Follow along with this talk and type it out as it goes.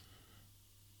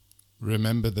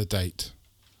Remember the date.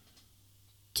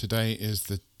 Today is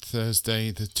the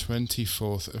Thursday, the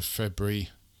 24th of February,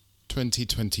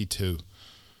 2022.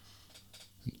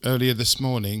 Earlier this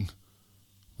morning,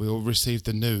 we all received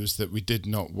the news that we did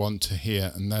not want to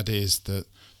hear, and that is that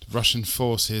the Russian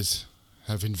forces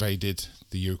have invaded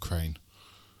the Ukraine.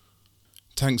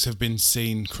 Tanks have been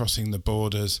seen crossing the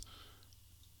borders,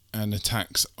 and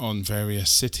attacks on various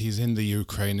cities in the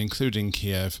Ukraine, including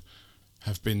Kiev,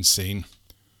 have been seen.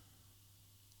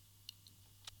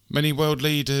 Many world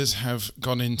leaders have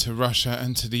gone into Russia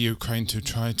and to the Ukraine to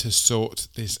try to sort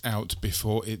this out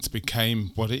before it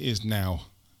became what it is now,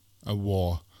 a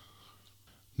war.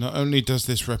 Not only does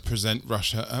this represent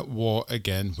Russia at war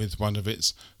again with one of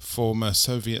its former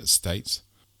Soviet states,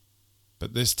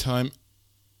 but this time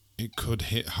it could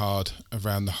hit hard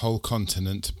around the whole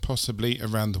continent, possibly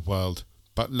around the world,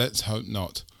 but let's hope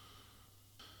not.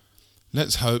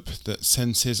 Let's hope that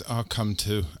senses are come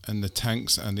to and the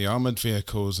tanks and the armoured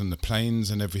vehicles and the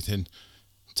planes and everything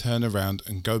turn around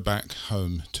and go back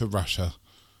home to Russia.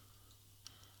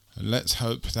 And let's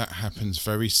hope that happens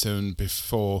very soon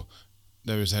before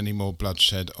there is any more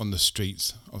bloodshed on the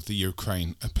streets of the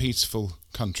Ukraine, a peaceful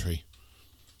country.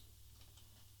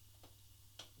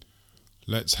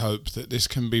 Let's hope that this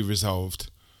can be resolved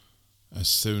as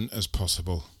soon as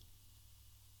possible.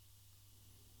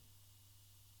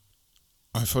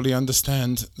 I fully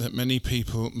understand that many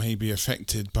people may be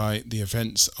affected by the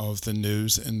events of the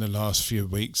news in the last few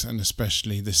weeks and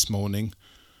especially this morning.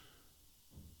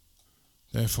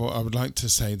 Therefore, I would like to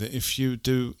say that if you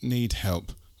do need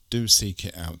help, do seek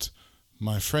it out.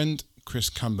 My friend Chris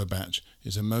Cumberbatch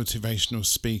is a motivational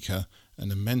speaker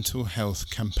and a mental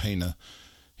health campaigner.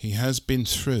 He has been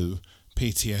through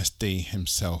PTSD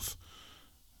himself.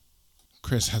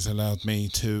 Chris has allowed me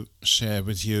to share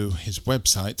with you his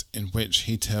website in which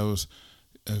he tells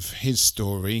of his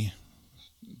story,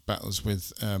 battles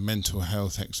with mental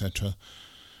health, etc.,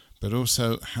 but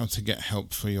also how to get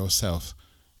help for yourself.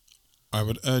 I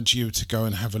would urge you to go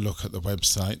and have a look at the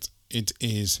website. It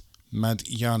is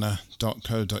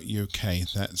madyana.co.uk.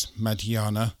 That's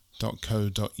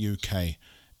madyana.co.uk.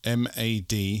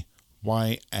 madyana.co.uk.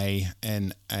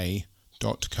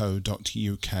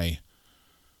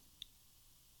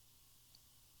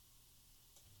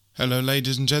 Hello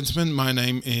ladies and gentlemen, my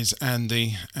name is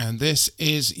Andy and this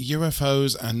is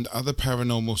UFOs and Other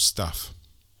Paranormal Stuff.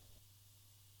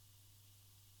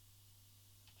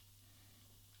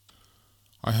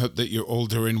 I hope that you're all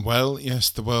doing well. Yes,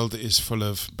 the world is full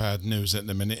of bad news at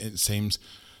the minute, it seems,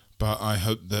 but I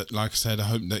hope that, like I said, I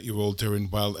hope that you're all doing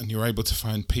well and you're able to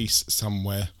find peace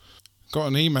somewhere. Got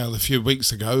an email a few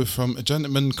weeks ago from a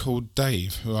gentleman called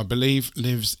Dave, who I believe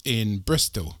lives in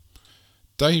Bristol.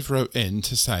 Dave wrote in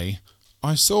to say,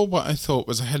 I saw what I thought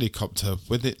was a helicopter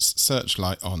with its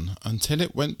searchlight on until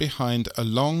it went behind a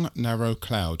long, narrow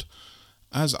cloud.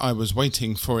 As I was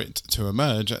waiting for it to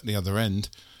emerge at the other end,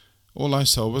 all I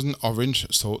saw was an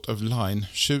orange sort of line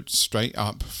shoot straight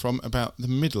up from about the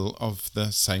middle of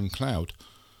the same cloud,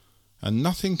 and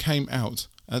nothing came out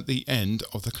at the end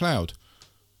of the cloud,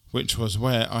 which was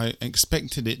where I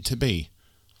expected it to be.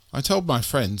 I told my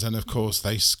friends, and of course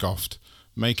they scoffed,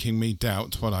 making me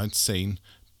doubt what I'd seen.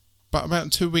 But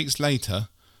about 2 weeks later,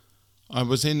 I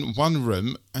was in one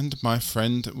room and my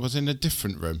friend was in a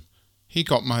different room. He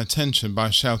got my attention by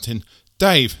shouting,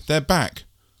 "Dave, they're back!"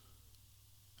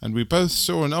 And we both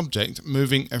saw an object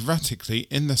moving erratically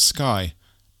in the sky.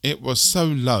 It was so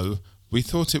low, we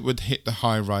thought it would hit the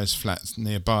high-rise flats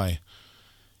nearby.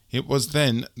 It was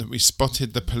then that we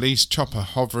spotted the police chopper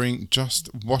hovering, just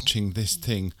watching this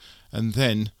thing, and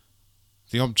then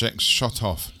the object shot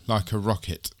off like a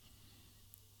rocket.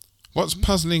 What's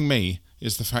puzzling me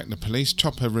is the fact the police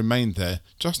chopper remained there,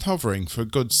 just hovering for a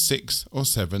good 6 or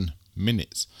 7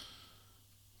 minutes.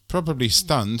 Probably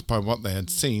stunned by what they had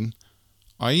seen,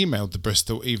 I emailed the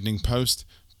Bristol Evening Post,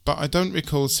 but I don't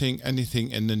recall seeing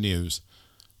anything in the news.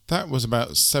 That was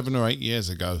about 7 or 8 years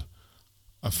ago.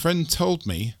 A friend told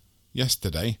me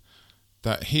yesterday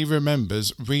that he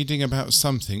remembers reading about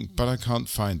something, but I can't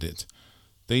find it.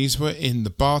 These were in the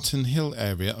Barton Hill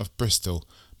area of Bristol.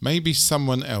 Maybe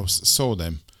someone else saw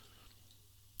them.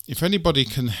 If anybody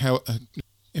could help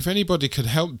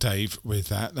Dave with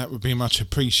that, that would be much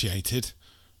appreciated.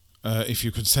 If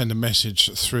you could send a message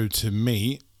through to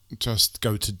me, just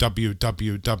go to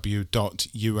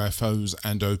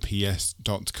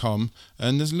www.ufosandops.com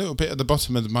and there's a little bit at the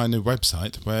bottom of my new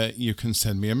website where you can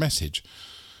send me a message.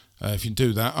 If you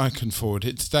do that, I can forward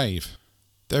it to Dave.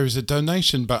 There is a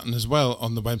donation button as well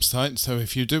on the website, so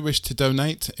if you do wish to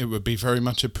donate, it would be very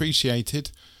much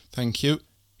appreciated. Thank you.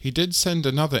 He did send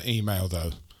another email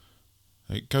though.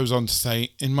 It goes on to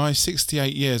say, in my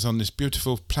 68 years on this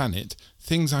beautiful planet,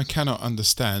 things I cannot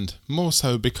understand, more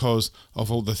so because of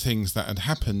all the things that had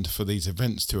happened for these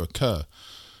events to occur.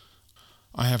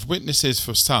 I have witnesses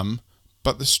for some,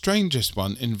 but the strangest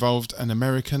one involved an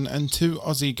American and 2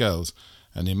 Aussie girls,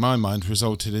 and in my mind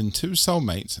resulted in 2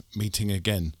 soulmates meeting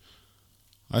again.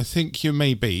 I think you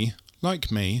may be,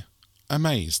 like me,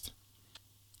 amazed.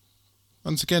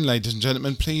 Once again, ladies and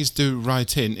gentlemen, please do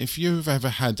write in if you've ever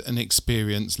had an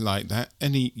experience like that,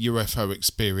 any UFO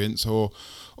experience or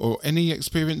any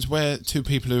experience where 2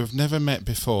 people who have never met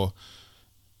before,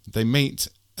 they meet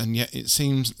and yet it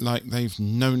seems like they've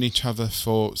known each other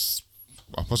for,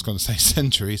 I was going to say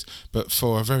centuries, but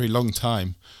for a very long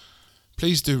time.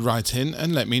 Please do write in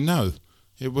and let me know.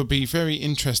 It would be very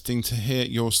interesting to hear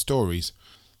your stories.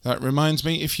 That reminds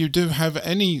me, if you do have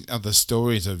any other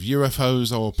stories of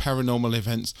UFOs or paranormal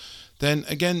events, then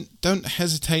again, don't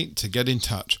hesitate to get in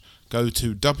touch. Go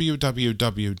to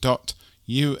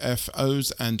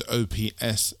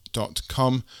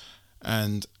www.ufosandops.com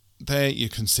and there you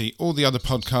can see all the other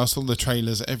podcasts, all the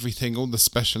trailers, everything, all the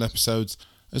special episodes,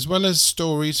 as well as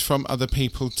stories from other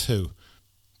people too.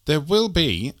 There will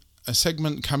be a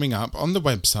segment coming up on the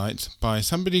website by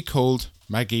somebody called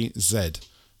Maggie Z.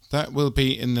 That will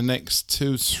be in the next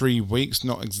 2-3 weeks,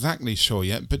 not exactly sure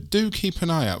yet, but do keep an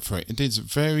eye out for it. It is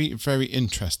very, very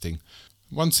interesting.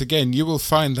 Once again, you will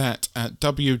find that at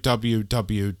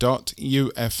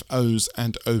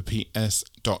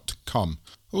www.ufosandops.com.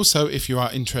 Also, if you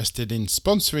are interested in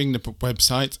sponsoring the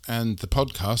website and the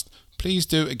podcast, please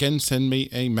do again send me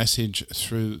a message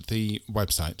through the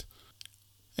website.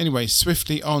 Anyway,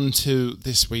 swiftly on to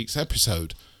this week's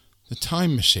episode. The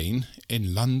Time Machine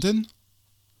in London?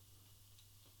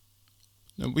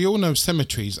 Now, we all know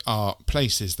cemeteries are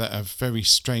places that have very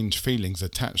strange feelings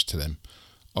attached to them.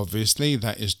 Obviously,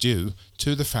 that is due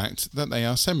to the fact that they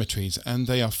are cemeteries and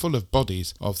they are full of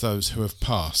bodies of those who have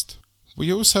passed.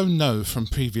 We also know from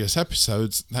previous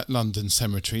episodes that London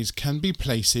cemeteries can be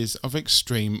places of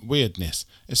extreme weirdness,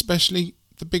 especially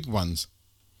the big ones.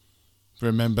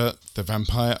 Remember the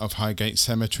Vampire of Highgate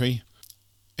Cemetery?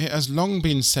 It has long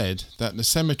been said that the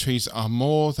cemeteries are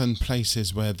more than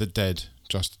places where the dead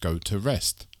just go to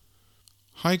rest.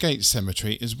 Highgate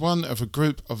Cemetery is one of a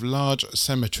group of large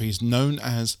cemeteries known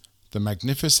as the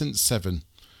Magnificent Seven.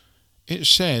 It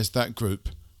shares that group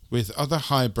with other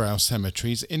highbrow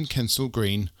cemeteries in Kensal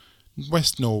Green,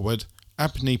 West Norwood,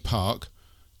 Abney Park,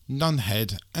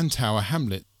 Nunhead and Tower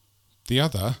Hamlet. The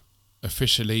other,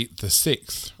 officially the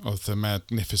 6th of the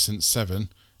Magnificent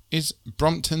Seven, is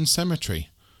Brompton Cemetery.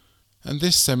 And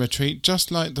this cemetery,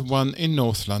 just like the one in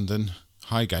North London,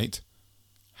 Highgate,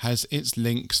 has its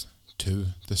links to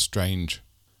the strange.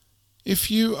 If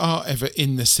you are ever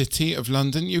in the city of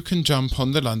London, you can jump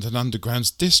on the London Underground's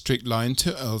District Line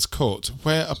to Earl's Court,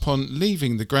 where upon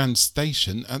leaving the Grand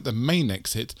Station at the main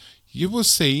exit, you will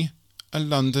see a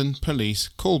London police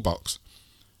call box.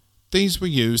 These were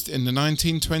used in the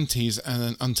 1920s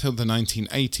and until the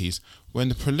 1980s, when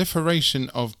the proliferation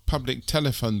of public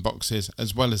telephone boxes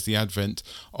as well as the advent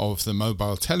of the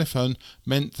mobile telephone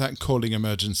meant that calling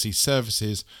emergency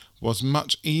services was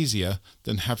much easier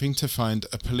than having to find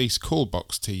a police call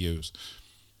box to use.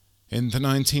 In the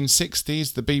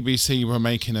 1960s, the BBC were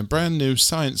making a brand new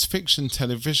science fiction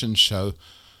television show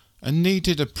and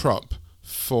needed a prop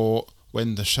for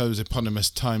when the show's eponymous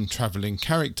time-travelling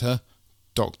character,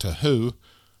 Doctor Who,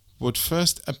 would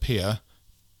first appear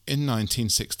in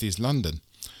 1960s London.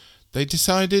 They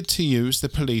decided to use the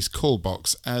police call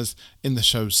box as, in the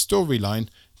show's storyline,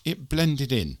 it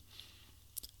blended in.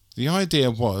 The idea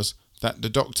was that the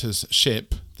Doctor's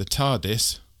ship, the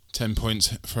TARDIS, 10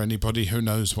 points for anybody who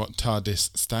knows what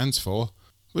TARDIS stands for,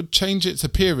 would change its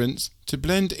appearance to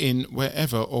blend in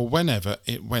wherever or whenever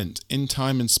it went in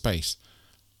time and space.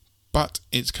 But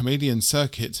its chameleon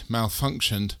circuit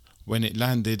malfunctioned when it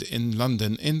landed in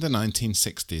London in the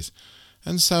 1960s,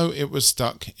 and so it was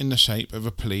stuck in the shape of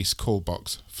a police call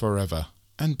box forever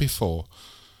and before.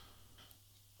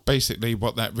 Basically,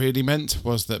 what that really meant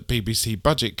was that BBC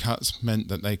budget cuts meant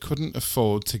that they couldn't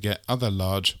afford to get other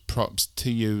large props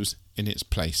to use in its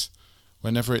place,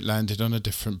 whenever it landed on a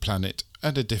different planet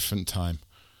at a different time.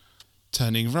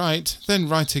 Turning right, then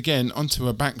right again onto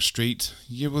a back street,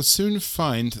 you will soon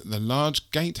find the large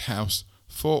gatehouse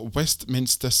for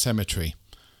Westminster Cemetery.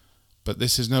 But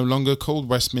this is no longer called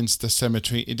Westminster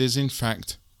Cemetery, it is in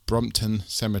fact Brompton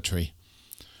Cemetery.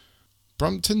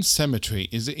 Brompton Cemetery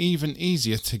is even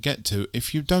easier to get to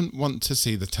if you don't want to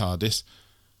see the TARDIS.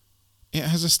 It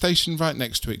has a station right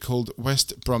next to it called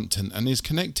West Brompton and is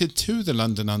connected to the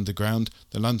London Underground,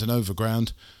 the London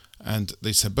Overground, and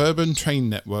the suburban train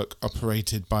network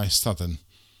operated by Southern.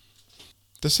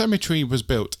 The cemetery was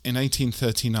built in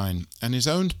 1839 and is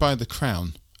owned by the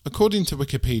Crown. According to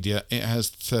Wikipedia, it has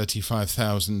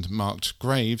 35,000 marked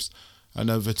graves and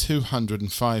over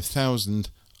 205,000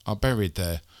 are buried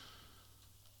there.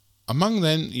 Among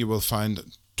them you will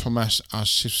find Tomasz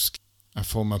Arszewski, a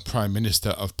former Prime Minister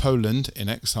of Poland in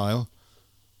exile,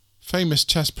 famous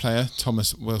chess player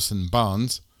Thomas Wilson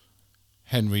Barnes,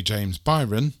 Henry James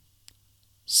Byron,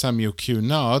 Samuel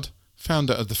Cunard,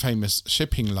 founder of the famous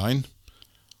shipping line,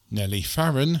 Nellie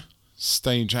Farron,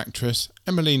 stage actress,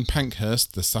 Emmeline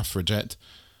Pankhurst, the suffragette,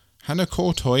 Hannah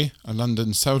Courtoy, a London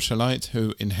socialite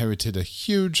who inherited a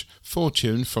huge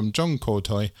fortune from John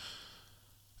Courtoy,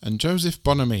 and Joseph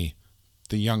Bonamy,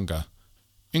 the younger,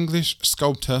 English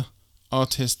sculptor,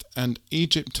 artist and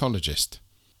Egyptologist.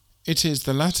 It is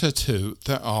the latter two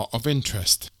that are of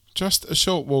interest. Just a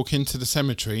short walk into the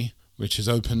cemetery, which is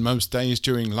open most days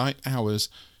during light hours,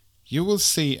 you will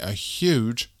see a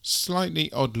huge,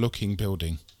 slightly odd-looking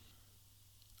building.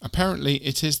 Apparently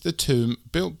it is the tomb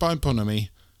built by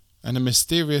Bonamy and a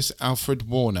mysterious Alfred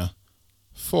Warner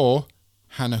for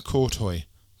Hannah Courtoy,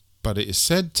 but it is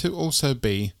said to also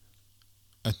be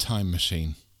a time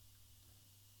machine.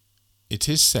 It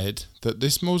is said that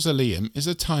this mausoleum is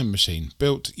a time machine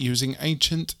built using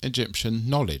ancient Egyptian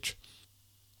knowledge.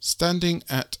 Standing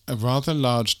at a rather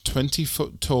large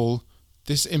 20-foot tall,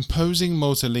 this imposing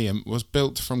mausoleum was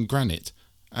built from granite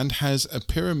and has a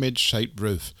pyramid-shaped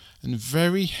roof and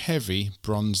very heavy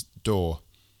bronze door.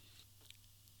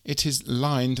 It is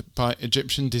lined by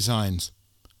Egyptian designs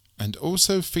and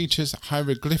also features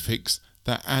hieroglyphics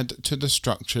that add to the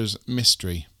structure's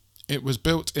mystery. It was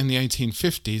built in the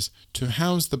 1850s to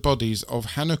house the bodies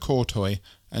of Hannah Courtoy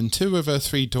and two of her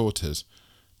three daughters.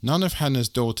 None of Hannah's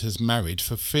daughters married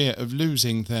for fear of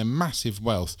losing their massive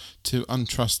wealth to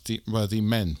untrustworthy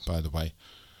men, by the way.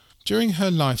 During her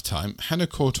lifetime, Hannah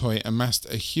Courtoy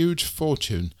amassed a huge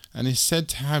fortune and is said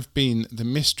to have been the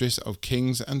mistress of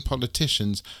kings and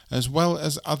politicians as well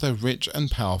as other rich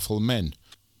and powerful men.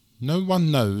 No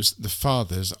one knows the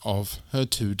fathers of her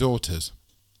two daughters.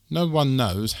 No one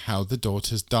knows how the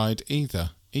daughters died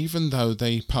either, even though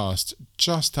they passed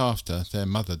just after their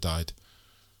mother died.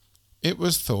 It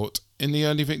was thought in the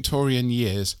early Victorian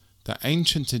years that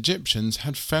ancient Egyptians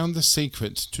had found the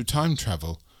secret to time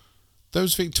travel.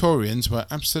 Those Victorians were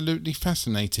absolutely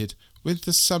fascinated with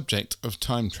the subject of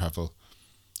time travel.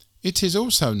 It is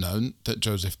also known that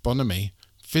Joseph Bonamy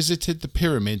visited the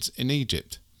pyramids in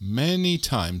Egypt many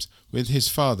times with his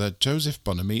father Joseph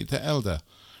Bonamy the Elder.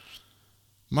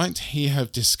 Might he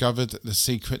have discovered the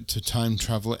secret to time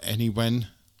travel anywhen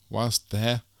whilst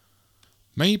there?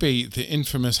 Maybe the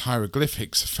infamous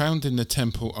hieroglyphics found in the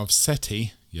temple of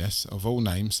Seti, yes, of all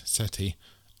names, Seti,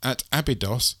 at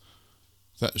Abydos,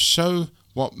 that show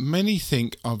what many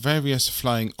think are various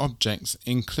flying objects,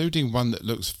 including one that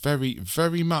looks very,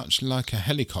 very much like a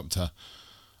helicopter,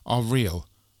 are real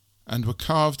and were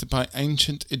carved by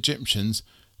ancient Egyptians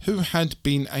who had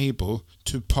been able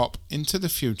to pop into the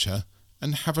future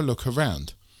and have a look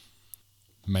around.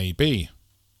 Maybe.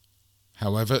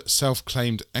 However,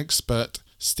 self-claimed expert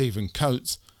Stephen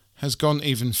Coates has gone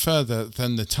even further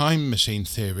than the time machine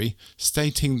theory,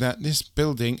 stating that this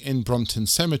building in Brompton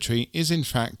Cemetery is in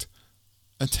fact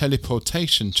a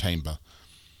teleportation chamber.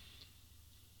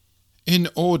 In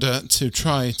order to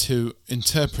try to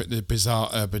interpret the bizarre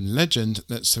urban legend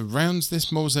that surrounds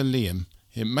this mausoleum,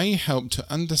 it may help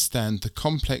to understand the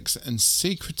complex and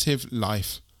secretive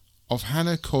life of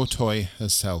Hannah Courtoy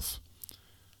herself.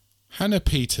 Hannah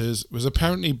Peters was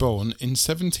apparently born in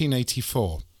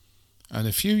 1784, and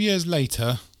a few years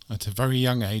later, at a very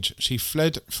young age, she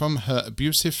fled from her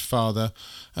abusive father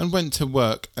and went to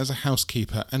work as a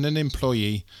housekeeper and an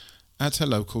employee at a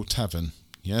local tavern.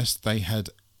 Yes, they had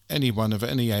anyone of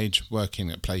any age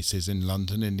working at places in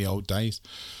London in the old days.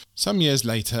 Some years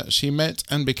later, she met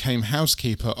and became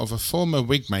housekeeper of a former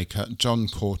wigmaker, John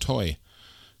Courtoy.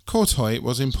 Courtoy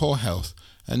was in poor health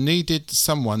and needed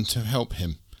someone to help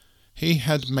him. He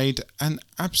had made an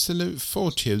absolute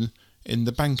fortune in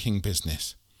the banking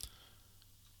business.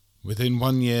 Within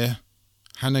 1 year,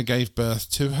 Hannah gave birth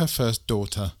to her first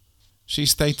daughter. She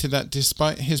stated that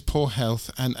despite his poor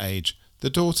health and age, the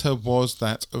daughter was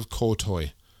that of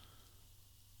Courtoy.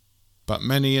 But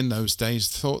many in those days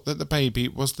thought that the baby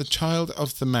was the child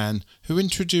of the man who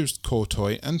introduced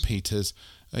Courtoy and Peters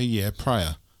a year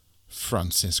prior,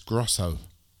 Francis Grosso.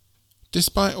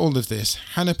 Despite all of this,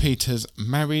 Hannah Peters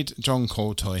married John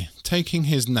Courtoy, taking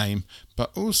his name,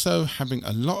 but also having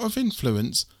a lot of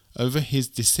influence over his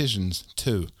decisions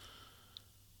too.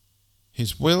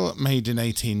 His will, made in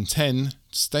 1810,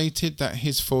 stated that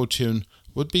his fortune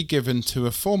would be given to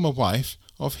a former wife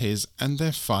of his and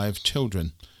their 5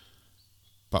 children.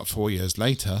 But 4 years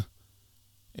later,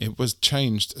 it was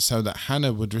changed so that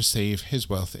Hannah would receive his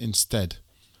wealth instead.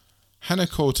 Hannah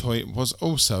Courtoy was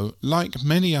also, like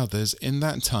many others in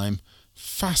that time,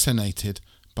 fascinated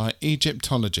by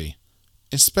Egyptology,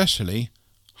 especially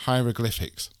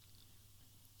hieroglyphics.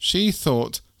 She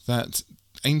thought that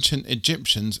ancient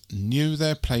Egyptians knew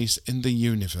their place in the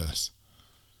universe.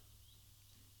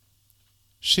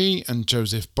 She and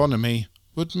Joseph Bonomi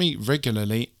would meet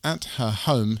regularly at her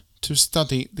home to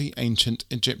study the ancient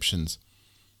Egyptians.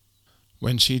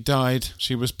 When she died,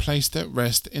 she was placed at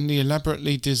rest in the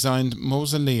elaborately designed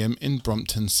mausoleum in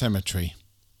Brompton Cemetery.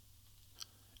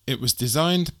 It was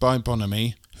designed by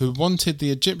Bonomi, who wanted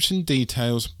the Egyptian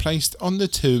details placed on the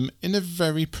tomb in a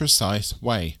very precise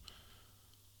way.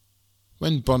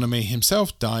 When Bonomi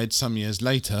himself died some years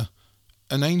later,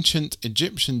 an ancient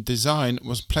Egyptian design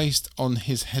was placed on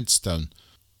his headstone.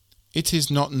 It is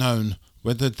not known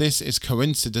whether this is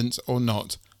coincidence or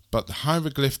not, but the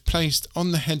hieroglyph placed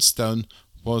on the headstone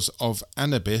was of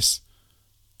Anubis,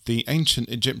 the ancient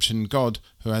Egyptian god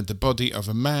who had the body of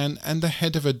a man and the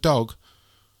head of a dog,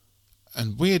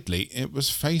 and weirdly it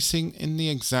was facing in the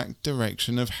exact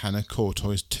direction of Hannah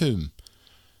Courtoy's tomb.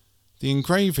 The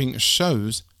engraving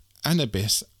shows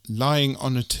Anubis lying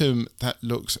on a tomb that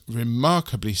looks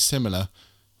remarkably similar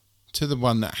to the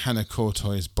one that Hannah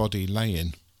Courtoy's body lay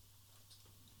in.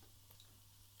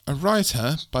 A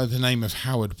writer by the name of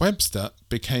Howard Webster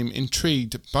became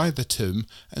intrigued by the tomb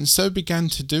and so began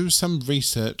to do some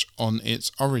research on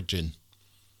its origin.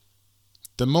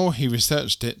 The more he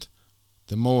researched it,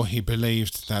 the more he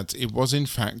believed that it was in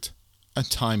fact a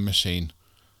time machine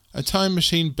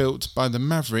built by the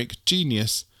maverick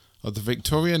genius of the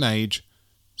Victorian age,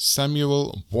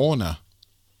 Samuel Warner.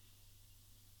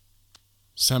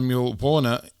 Samuel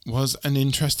Warner was an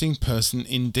interesting person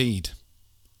indeed.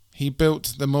 He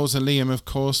built the mausoleum, of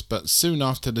course, but soon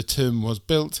after the tomb was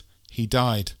built, he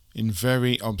died in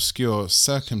very obscure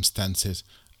circumstances,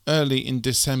 early in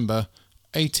December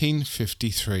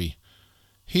 1853.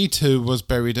 He too was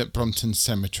buried at Brompton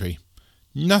Cemetery.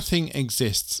 Nothing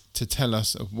exists to tell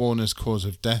us of Warner's cause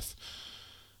of death.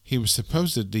 He was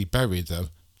supposedly buried, though,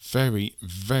 very,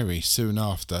 very soon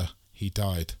after he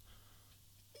died.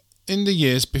 In the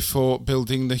years before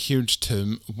building the huge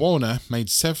tomb, Warner made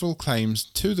several claims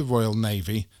to the Royal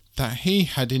Navy that he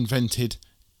had invented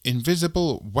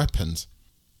invisible weapons.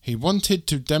 He wanted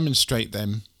to demonstrate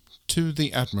them to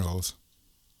the admirals.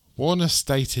 Warner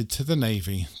stated to the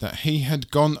Navy that he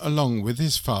had gone along with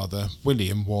his father,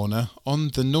 William Warner, on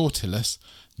the Nautilus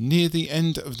near the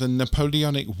end of the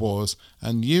Napoleonic Wars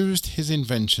and used his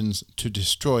inventions to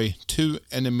destroy 2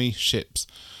 enemy ships.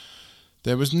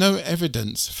 There was no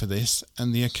evidence for this,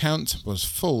 and the account was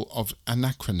full of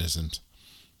anachronisms.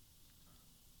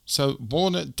 So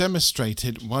Warner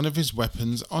demonstrated one of his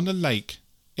weapons on a lake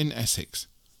in Essex.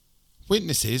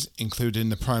 Witnesses, including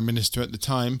the Prime Minister at the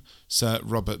time, Sir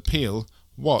Robert Peel,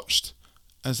 watched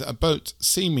as a boat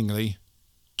seemingly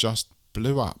just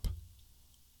blew up.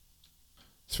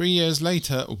 3 years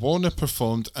later, Warner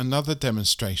performed another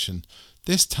demonstration,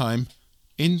 this time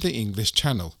in the English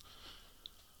Channel.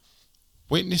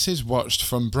 Witnesses watched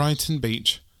from Brighton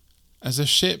Beach as a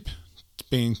ship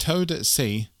being towed at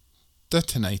sea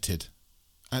detonated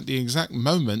at the exact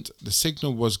moment the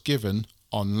signal was given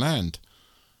on land.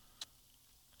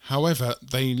 However,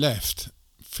 they left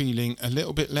feeling a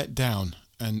little bit let down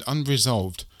and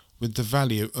unresolved with the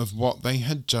value of what they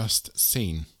had just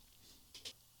seen.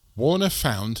 Warner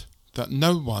found that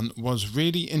no one was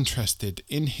really interested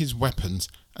in his weapons,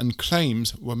 and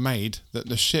claims were made that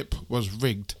the ship was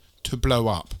rigged to blow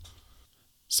up.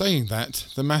 Saying that,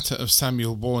 the matter of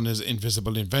Samuel Warner's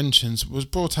invisible inventions was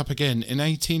brought up again in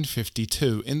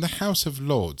 1852 in the House of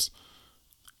Lords.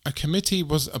 A committee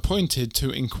was appointed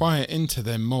to inquire into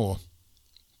them more.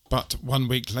 But 1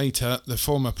 week later, the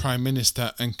former Prime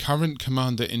Minister and current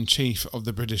Commander-in-Chief of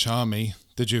the British Army,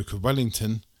 the Duke of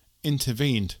Wellington,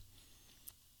 intervened.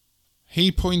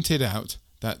 He pointed out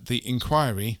that the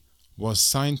inquiry was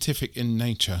scientific in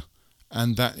nature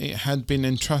and that it had been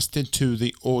entrusted to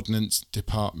the Ordnance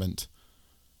Department.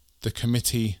 The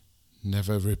committee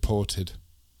never reported.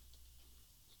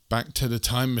 Back to the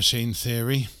time machine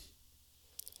theory.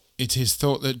 It is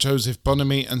thought that Joseph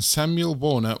Bonomi and Samuel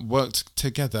Warner worked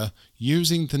together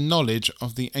using the knowledge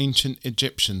of the ancient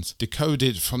Egyptians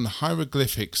decoded from the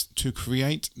hieroglyphics to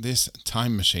create this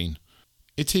time machine.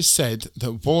 It is said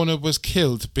that Warner was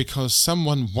killed because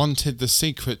someone wanted the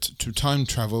secret to time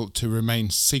travel to remain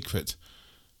secret.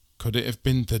 Could it have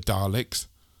been the Daleks?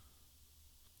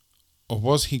 Or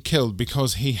was he killed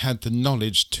because he had the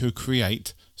knowledge to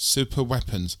create super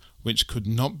weapons which could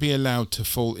not be allowed to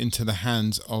fall into the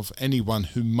hands of anyone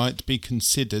who might be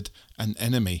considered an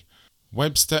enemy?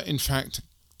 Webster, in fact,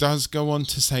 does go on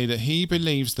to say that he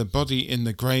believes the body in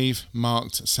the grave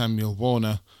marked Samuel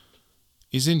Warner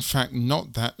is in fact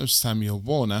not that of Samuel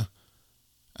Warner,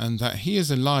 and that he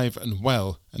is alive and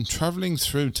well and travelling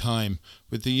through time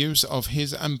with the use of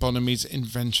his and Bonamy's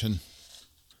invention.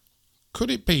 Could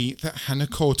it be that Hannah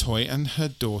Courtoy and her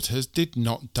daughters did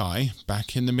not die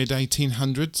back in the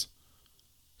mid-1800s?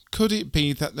 Could it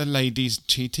be that the ladies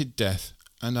cheated death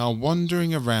and are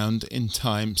wandering around in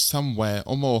time somewhere,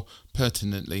 or more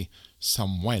pertinently,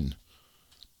 somewhen?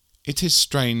 It is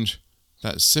strange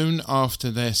that soon after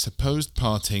their supposed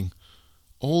parting,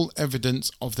 all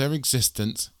evidence of their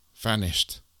existence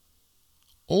vanished.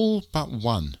 All but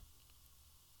one.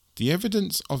 The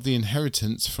evidence of the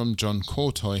inheritance from John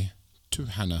Courtoy to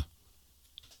Hannah.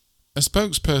 A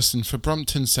spokesperson for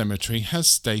Brompton Cemetery has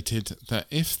stated that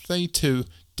if they too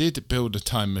did build a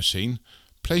time machine,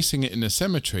 placing it in a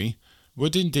cemetery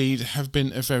would indeed have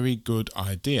been a very good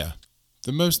idea.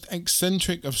 The most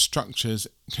eccentric of structures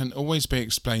can always be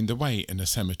explained away in a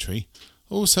cemetery.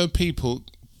 Also, people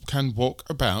can walk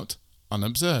about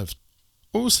unobserved.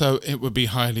 Also, it would be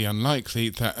highly unlikely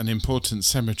that an important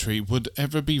cemetery would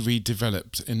ever be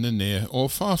redeveloped in the near or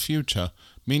far future,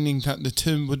 meaning that the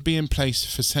tomb would be in place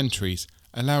for centuries,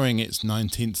 allowing its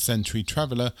 19th century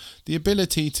traveller the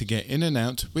ability to get in and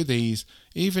out with ease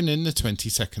even in the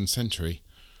 22nd century.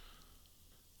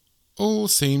 All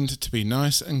seemed to be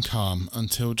nice and calm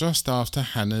until just after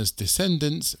Hannah's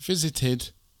descendants visited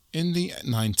in the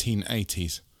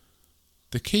 1980s.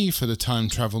 The key for the time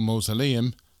travel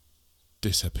mausoleum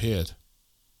disappeared.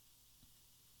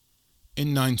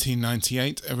 In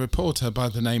 1998, a reporter by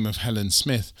the name of Helen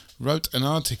Smith wrote an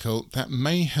article that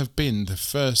may have been the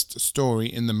first story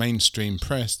in the mainstream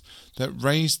press that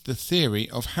raised the theory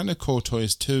of Hannah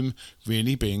Courtoy's tomb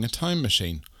really being a time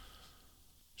machine.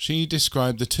 She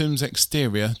described the tomb's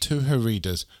exterior to her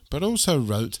readers, but also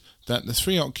wrote that the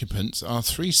three occupants are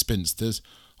three spinsters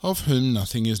of whom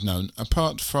nothing is known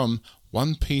apart from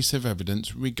one piece of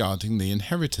evidence regarding the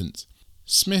inheritance.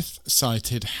 Smith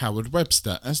cited Howard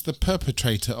Webster as the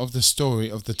perpetrator of the story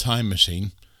of the time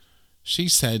machine. She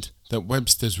said that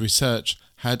Webster's research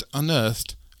had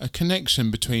unearthed a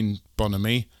connection between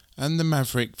Bonamy and the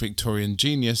maverick Victorian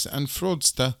genius and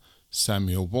fraudster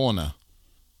Samuel Warner.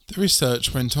 The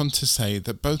research went on to say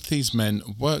that both these men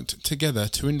worked together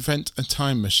to invent a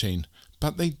time machine,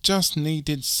 but they just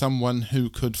needed someone who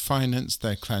could finance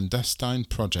their clandestine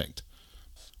project.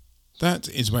 That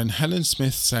is when Helen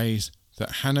Smith says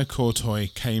that Hannah Courtoy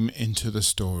came into the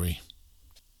story.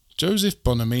 Joseph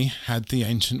Bonamy had the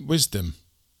ancient wisdom.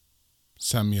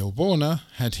 Samuel Warner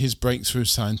had his breakthrough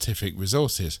scientific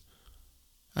resources.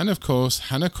 And of course,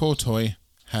 Hannah Courtoy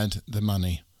had the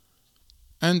money.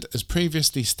 And as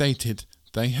previously stated,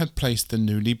 they had placed the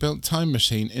newly built time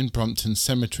machine in Brompton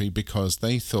Cemetery because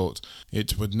they thought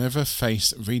it would never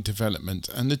face redevelopment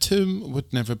and the tomb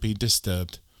would never be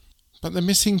disturbed. But the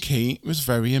missing key was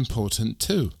very important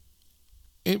too.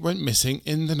 It went missing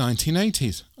in the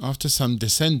 1980s after some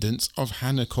descendants of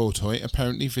Hannah Courtoy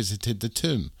apparently visited the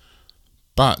tomb.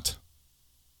 But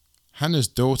Hannah's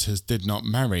daughters did not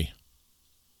marry.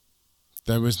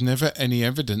 There was never any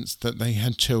evidence that they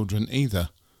had children either.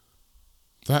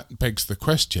 That begs the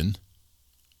question,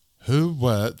 who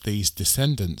were these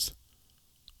descendants?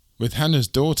 With Hannah's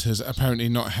daughters apparently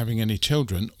not having any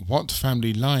children, what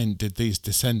family line did these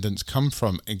descendants come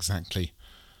from exactly?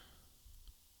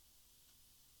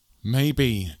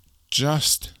 Maybe,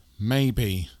 just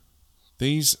maybe,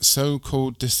 these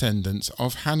so-called descendants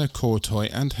of Hannah Courtoy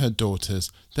and her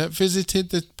daughters that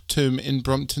visited the tomb in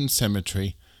Brompton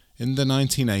Cemetery in the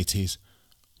 1980s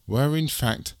were in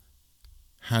fact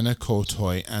Hannah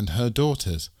Courtoy and her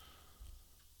daughters.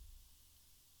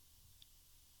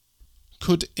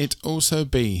 Could it also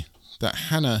be that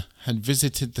Hannah had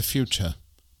visited the future,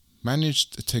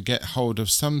 managed to get hold of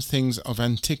some things of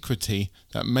antiquity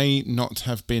that may not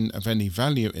have been of any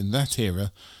value in that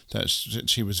era that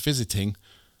she was visiting,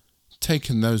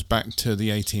 taken those back to the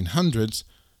 1800s,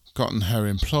 gotten her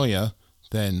employer,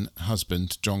 then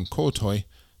husband John Courtoy,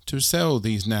 to sell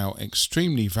these now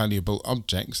extremely valuable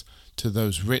objects to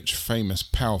those rich, famous,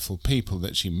 powerful people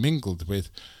that she mingled with,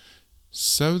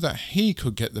 so that he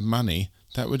could get the money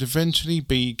that would eventually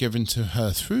be given to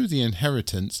her through the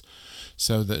inheritance,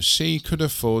 so that she could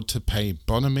afford to pay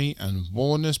Bonamy and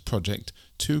Warner's project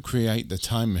to create the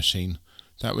time machine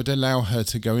that would allow her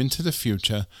to go into the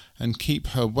future and keep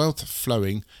her wealth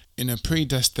flowing in a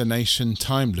predestination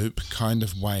time loop kind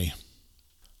of way.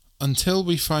 Until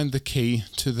we find the key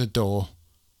to the door,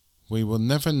 we will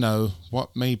never know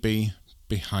what may be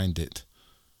behind it.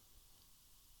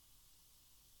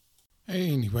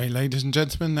 Anyway, ladies and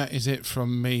gentlemen, that is it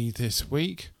from me this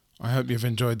week. I hope you've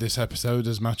enjoyed this episode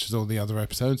as much as all the other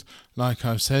episodes. Like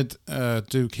I've said,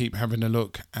 do keep having a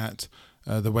look at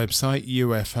the website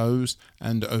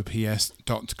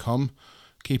ufosandops.com.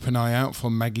 Keep an eye out for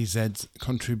Maggie Z's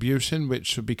contribution, which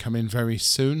should be coming very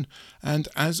soon. And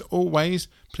as always,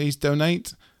 please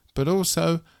donate, but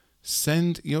also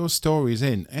send your stories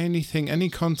in. Anything, any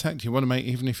contact you want to make,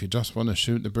 even if you just want to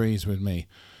shoot the breeze with me.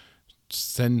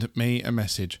 Send me a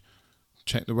message.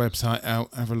 Check the website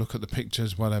out, have a look at the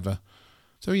pictures, whatever.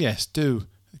 So yes, do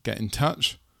get in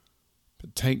touch,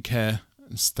 but take care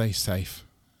and stay safe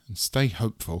and stay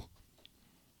hopeful.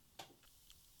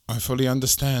 I fully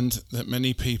understand that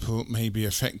many people may be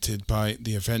affected by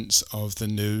the events of the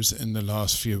news in the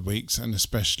last few weeks, and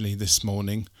especially this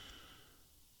morning.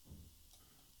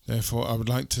 Therefore, I would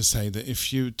like to say that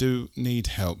if you do need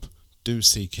help, do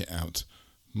seek it out.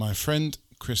 My friend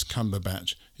Chris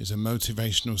Cumberbatch is a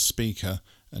motivational speaker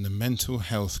and a mental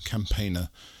health campaigner.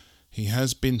 He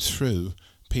has been through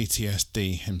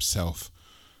PTSD himself.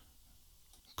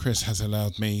 Chris has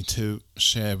allowed me to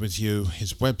share with you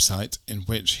his website, in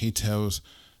which he tells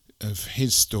of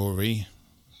his story,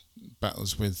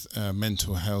 battles with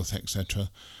mental health,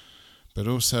 etc., but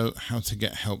also how to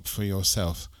get help for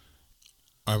yourself.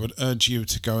 I would urge you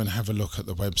to go and have a look at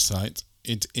the website.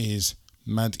 It is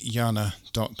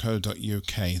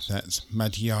madyana.co.uk. That's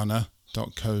madyana.co.uk.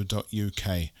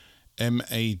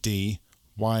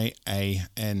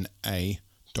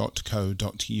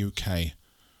 madyana.co.uk.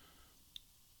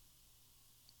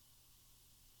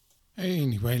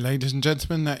 Anyway, ladies and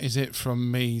gentlemen, that is it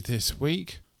from me this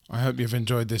week. I hope you've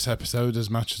enjoyed this episode as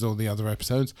much as all the other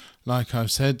episodes. Like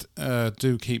I've said,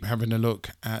 do keep having a look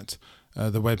at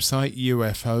the website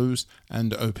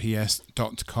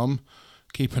ufosandops.com.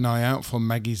 Keep an eye out for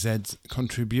Maggie Z's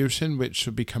contribution, which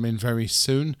should be coming very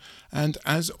soon. And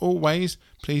as always,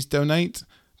 please donate,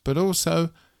 but also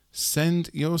send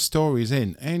your stories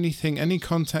in. Anything, any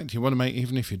contact you want to make,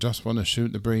 even if you just want to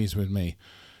shoot the breeze with me.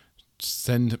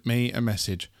 Send me a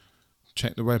message.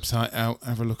 Check the website out,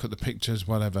 have a look at the pictures,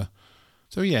 whatever.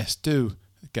 So yes, do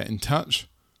get in touch,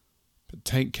 but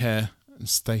take care and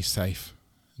stay safe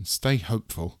and stay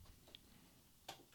hopeful.